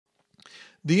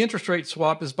The interest rate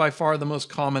swap is by far the most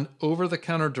common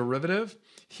over-the-counter derivative.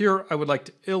 Here, I would like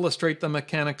to illustrate the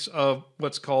mechanics of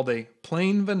what's called a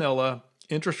plain vanilla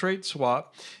interest rate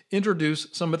swap, introduce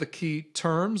some of the key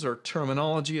terms or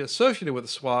terminology associated with a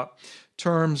swap,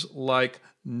 terms like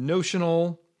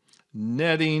notional,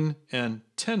 netting, and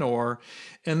tenor,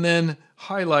 and then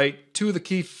highlight two of the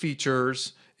key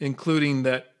features, including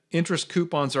that interest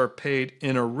coupons are paid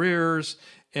in arrears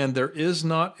and there is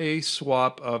not a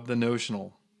swap of the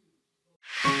notional.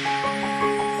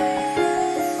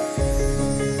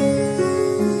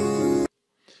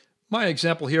 My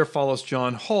example here follows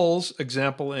John Hull's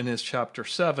example in his chapter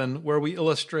 7, where we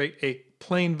illustrate a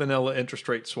plain vanilla interest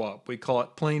rate swap. We call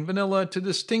it plain vanilla to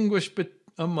distinguish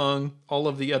among all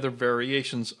of the other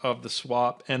variations of the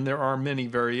swap, and there are many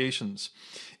variations.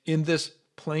 In this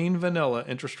plain vanilla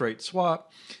interest rate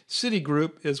swap,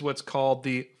 Citigroup is what's called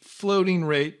the floating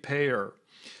rate payer.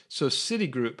 So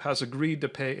Citigroup has agreed to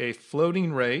pay a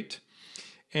floating rate,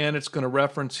 and it's going to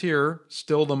reference here,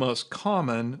 still the most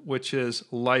common, which is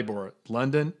LIBOR,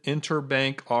 London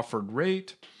Interbank Offered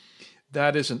Rate.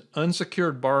 That is an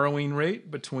unsecured borrowing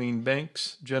rate between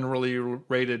banks generally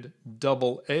rated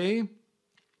AA.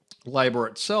 LIBOR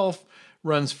itself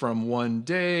runs from 1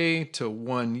 day to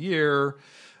 1 year,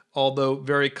 although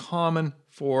very common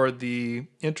for the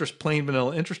plain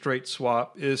vanilla interest rate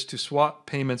swap is to swap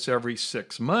payments every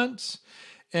 6 months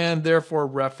and therefore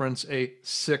reference a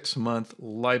 6-month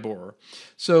LIBOR.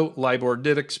 So LIBOR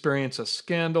did experience a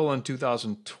scandal in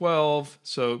 2012,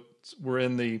 so we're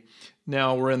in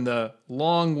the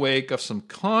long wake of some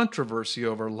controversy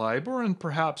over LIBOR and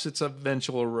perhaps its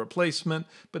eventual replacement,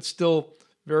 but still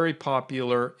very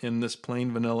popular in this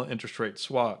plain vanilla interest rate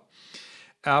swap.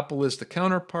 Apple is the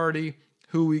counterparty,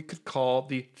 who we could call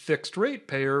the fixed rate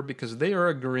payer because they are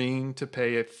agreeing to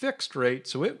pay a fixed rate,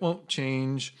 so it won't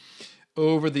change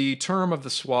over the term of the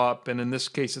swap, and in this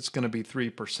case it's going to be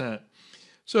 3%.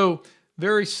 So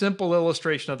very simple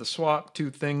illustration of the swap.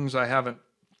 Two things that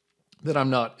I'm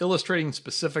not illustrating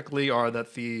specifically are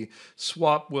that the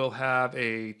swap will have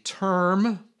a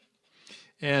term,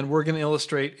 and we're going to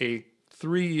illustrate a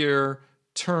 3-year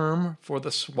term for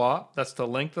the swap. That's the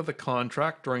length of the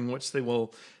contract during which they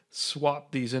will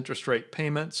swap these interest rate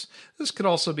payments. This could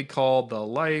also be called the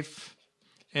life,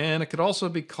 and it could also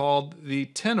be called the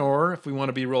tenor if we want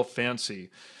to be real fancy.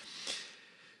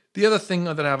 The other thing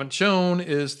that I haven't shown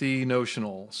is the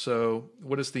notional. So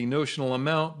what is the notional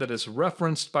amount that is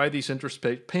referenced by these interest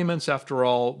rate payments? After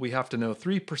all, we have to know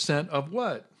 3% of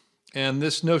what? And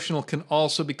this notional can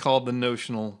also be called the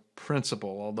notional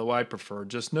principal, although I prefer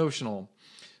just notional.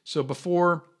 So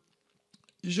before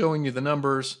showing you the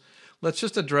numbers, let's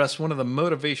just address one of the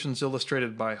motivations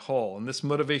illustrated by Hull. And this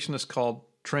motivation is called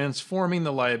transforming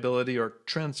the liability or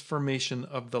transformation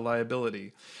of the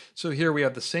liability. So here we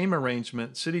have the same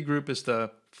arrangement. Citigroup is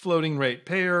the floating rate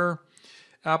payer.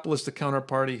 Apple is the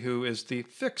counterparty who is the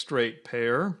fixed rate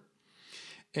payer.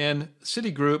 And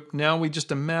Citigroup, now we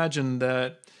just imagine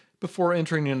that before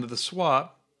entering into the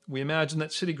swap, we imagine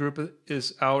that Citigroup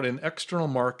is out in external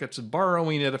markets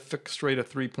borrowing at a fixed rate of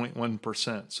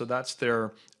 3.1%. So that's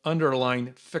their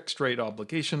underlying fixed rate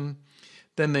obligation.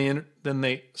 Then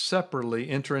they separately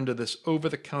enter into this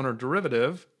over-the-counter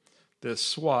derivative, this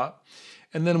swap,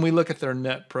 and then we look at their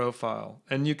net profile.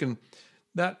 And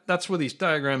that's where these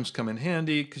diagrams come in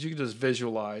handy, because you can just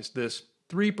visualize this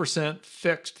 3%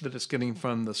 fixed that it's getting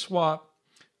from the swap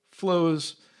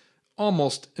flows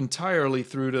almost entirely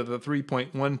through to the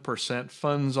 3.1%,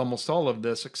 funds almost all of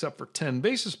this except for 10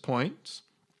 basis points,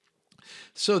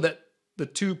 so that the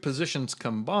two positions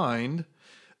combined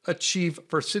achieve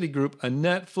for Citigroup a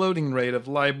net floating rate of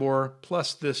LIBOR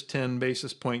plus this 10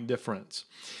 basis point difference.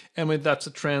 And that's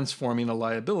transforming a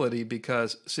liability,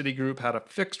 because Citigroup had a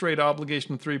fixed rate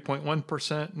obligation of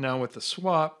 3.1%. Now with the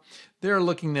swap, they're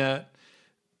looking at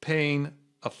paying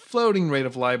a floating rate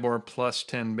of LIBOR plus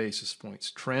 10 basis points,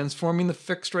 transforming the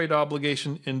fixed rate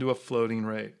obligation into a floating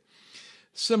rate.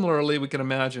 Similarly, we can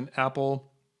imagine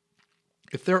Apple,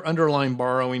 if their underlying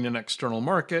borrowing in external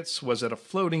markets was at a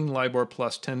floating LIBOR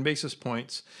plus 10 basis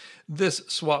points, this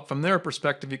swap from their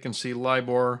perspective, you can see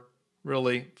LIBOR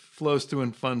really flows through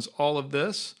and funds all of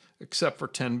this except for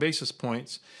 10 basis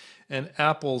points. And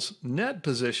Apple's net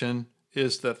position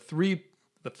is the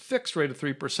fixed rate of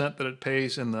 3% that it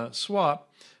pays in the swap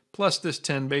plus this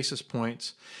 10 basis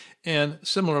points. And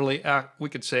similarly, we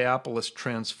could say Apple has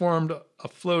transformed a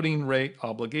floating rate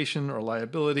obligation or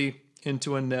liability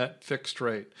into a net fixed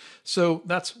rate. So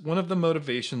that's one of the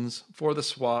motivations for the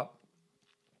swap.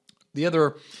 The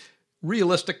other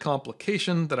realistic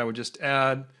complication that I would just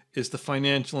add is the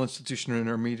financial institution or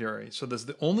intermediary. So there's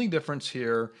the only difference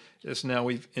here is now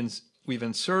we've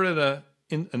inserted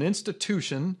an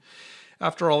institution.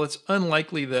 After all, it's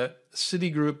unlikely that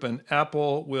Citigroup and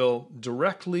Apple will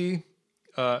directly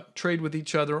trade with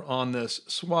each other on this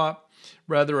swap.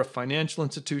 Rather, a financial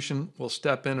institution will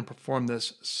step in and perform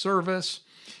this service.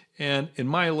 And in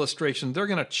my illustration, they're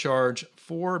going to charge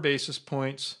 4 basis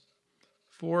points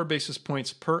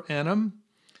per annum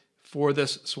for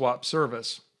this swap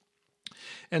service.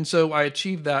 And so I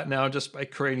achieved that now just by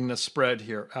creating the spread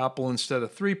here. Apple, instead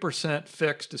of 3%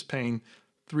 fixed, is paying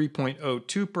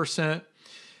 3.02%.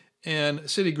 And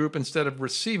Citigroup, instead of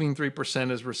receiving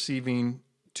 3%, is receiving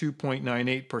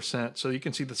 2.98%. So you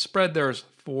can see the spread there is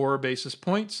 4 basis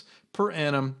points per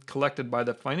annum collected by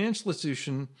the financial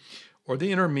institution or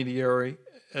the intermediary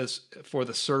as for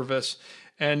the service.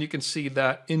 And you can see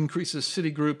that increases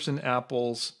Citigroup's and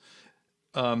Apple's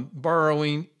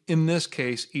borrowing, in this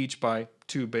case, each by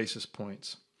 2 basis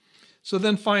points. So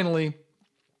then finally,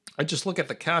 I just look at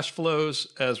the cash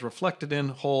flows as reflected in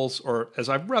Hull's, or as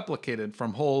I've replicated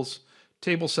from Hull's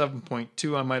table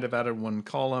 7.2. I might have added 1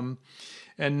 column.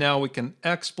 And now we can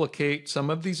explicate some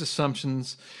of these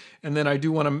assumptions. And then I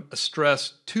do want to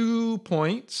stress 2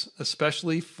 points,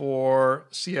 especially for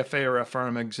CFA or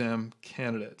FRM exam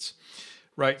candidates.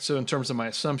 Right, so in terms of my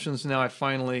assumptions, now I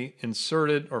finally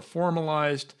inserted or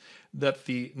formalized that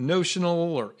the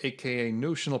notional, or AKA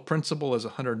notional principal, is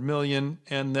 $100 million,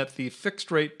 and that the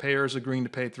fixed rate payer is agreeing to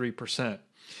pay 3%.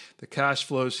 The cash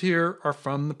flows here are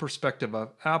from the perspective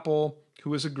of Apple,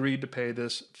 who has agreed to pay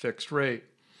this fixed rate.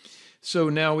 So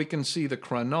now we can see the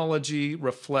chronology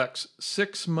reflects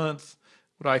 6-month,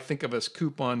 what I think of as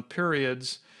coupon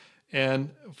periods,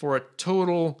 and for a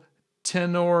total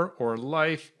tenor or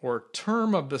life or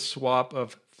term of the swap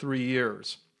of 3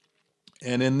 years.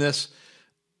 And in this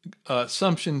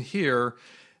assumption here,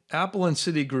 Apple and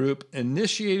Citigroup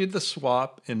initiated the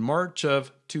swap in March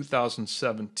of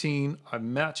 2017.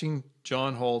 I'm matching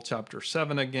John Hull chapter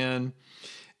 7 again.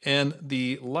 And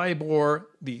the LIBOR,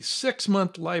 the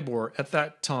 6-month LIBOR at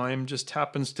that time just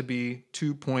happens to be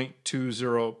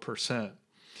 2.20%.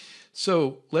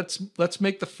 So let's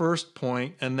make the first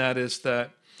point, and that is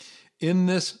that in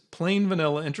this plain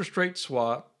vanilla interest rate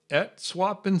swap, at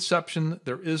swap inception,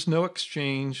 there is no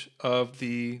exchange of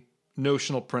the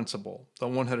notional principal, the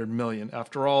 100 million.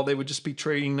 After all, they would just be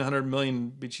trading 100 million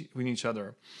between each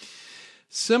other.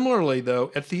 Similarly,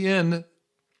 though, at the end,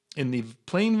 in the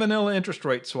plain vanilla interest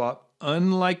rate swap,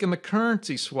 unlike in the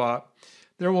currency swap,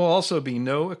 there will also be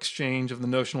no exchange of the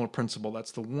notional principal.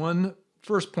 That's the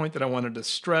first point that I wanted to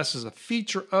stress as a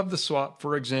feature of the swap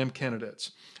for exam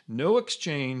candidates. No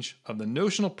exchange of the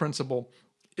notional principal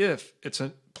if it's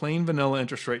a plain vanilla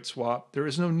interest rate swap. There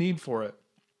is no need for it.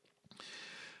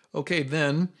 Okay,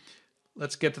 then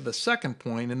let's get to the second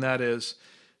point, and that is,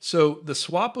 so the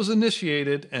swap was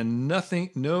initiated and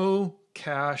no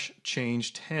cash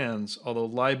changed hands, although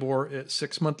LIBOR,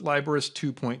 6-month LIBOR is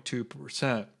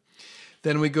 2.2%.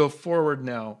 Then we go forward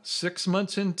now, 6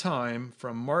 months in time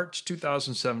from March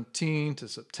 2017 to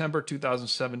September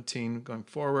 2017, going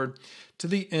forward to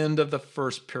the end of the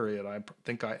first period. I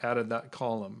think I added that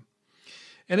column.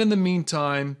 And in the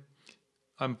meantime,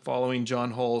 I'm following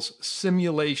John Hull's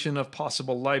simulation of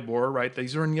possible LIBOR, right?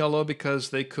 These are in yellow because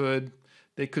they could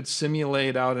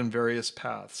simulate out in various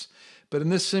paths. But in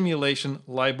this simulation,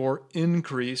 LIBOR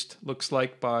increased, looks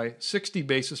like by 60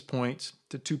 basis points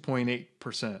to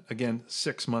 2.8%. Again,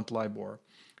 6-month LIBOR.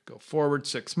 Go forward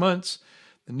 6 months.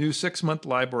 The new 6-month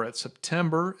LIBOR at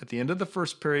September, at the end of the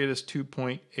first period, is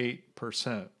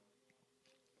 2.8%.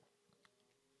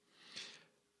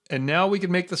 And now we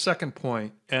can make the second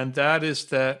point, and that is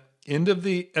that at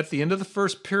the end of the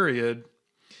first period,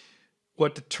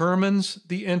 what determines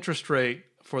the interest rate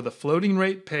for the floating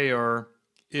rate payer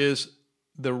is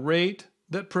the rate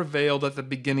that prevailed at the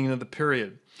beginning of the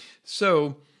period.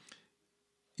 So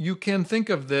you can think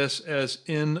of this as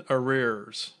in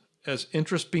arrears, as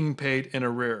interest being paid in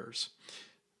arrears.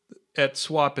 At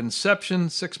swap inception,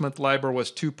 6-month LIBOR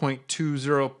was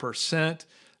 2.20%.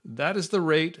 That is the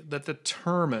rate that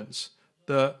determines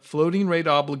the floating rate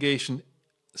obligation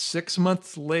 6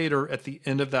 months later at the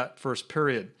end of that first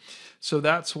period. So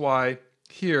that's why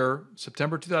here,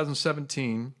 September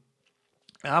 2017,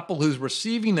 Apple, who's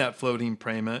receiving that floating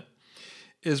payment,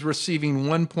 is receiving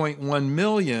 1.1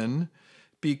 million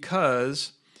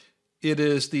because it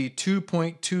is the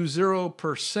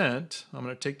 2.20%. I'm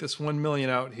going to take this 1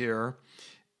 million out here.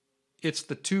 It's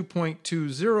the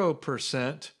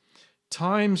 2.20%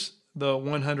 times the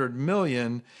 100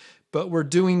 million, but we're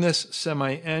doing this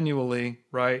semi-annually,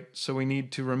 right? So we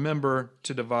need to remember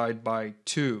to divide by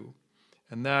 2.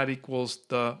 and that equals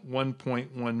the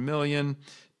 1.1 million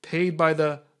paid by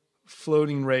the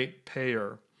floating rate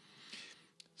payer.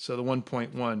 So the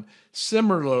 1.1.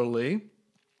 Similarly,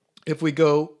 if we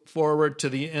go forward to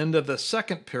the end of the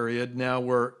second period, now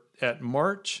we're at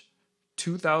March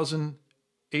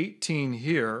 2018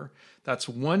 here. That's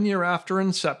 1 year after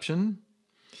inception.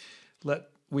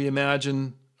 We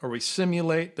imagine or we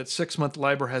simulate that 6-month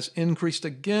LIBOR has increased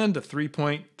again to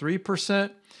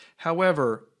 3.3%.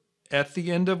 However, at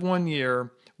the end of 1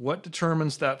 year, what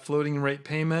determines that floating rate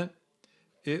payment?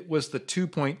 It was the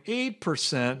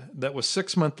 2.8% that was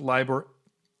 6-month LIBOR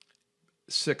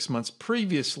 6 months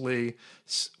previously,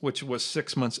 which was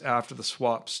 6 months after the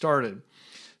swap started.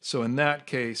 So in that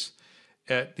case,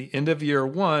 at the end of year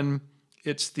 1,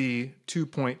 it's the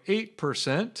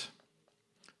 2.8%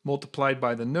 multiplied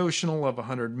by the notional of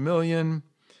 100 million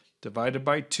divided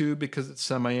by 2 because it's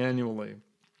semi-annually.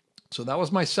 So that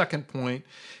was my second point,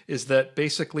 is that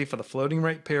basically for the floating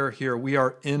rate payer here, we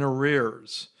are in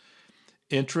arrears.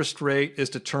 Interest rate is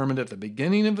determined at the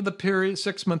beginning of the period,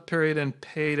 6-month period, and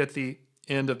paid at the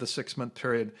end of the 6-month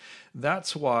period.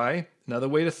 That's why another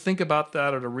way to think about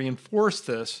that or to reinforce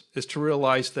this is to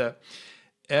realize that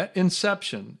at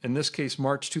inception, in this case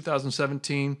March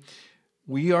 2017,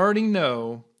 we already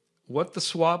know what the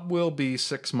swap will be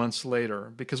 6 months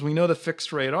later, because we know the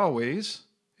fixed rate always,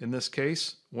 in this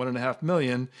case, 1.5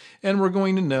 million, and we're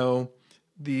going to know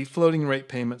the floating rate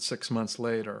payment 6 months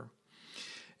later.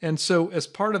 And so as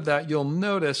part of that, you'll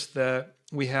notice that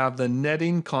we have the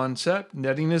netting concept.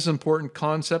 Netting is an important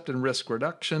concept in risk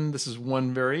reduction. This is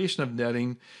one variation of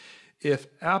netting. If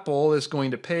Apple is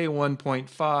going to pay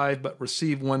 1.5 but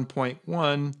receive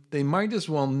 1.1, they might as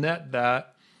well net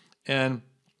that. And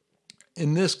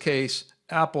in this case,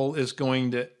 Apple is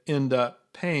going to end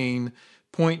up paying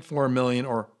 0.4 million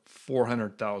or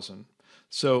 400,000.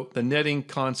 So the netting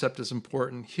concept is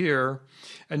important here.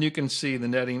 And you can see the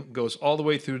netting goes all the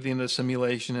way through to the end of the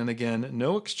simulation. And again,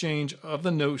 no exchange of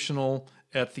the notional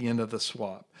at the end of the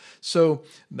swap. So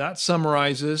that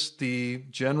summarizes the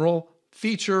general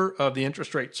feature of the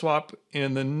interest rate swap.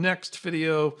 In the next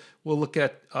video, we'll look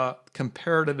at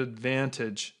comparative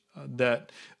advantage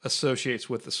that associates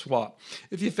with the swap.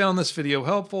 If you found this video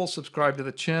helpful, subscribe to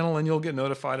the channel and you'll get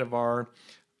notified when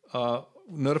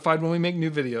we make new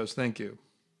videos. Thank you.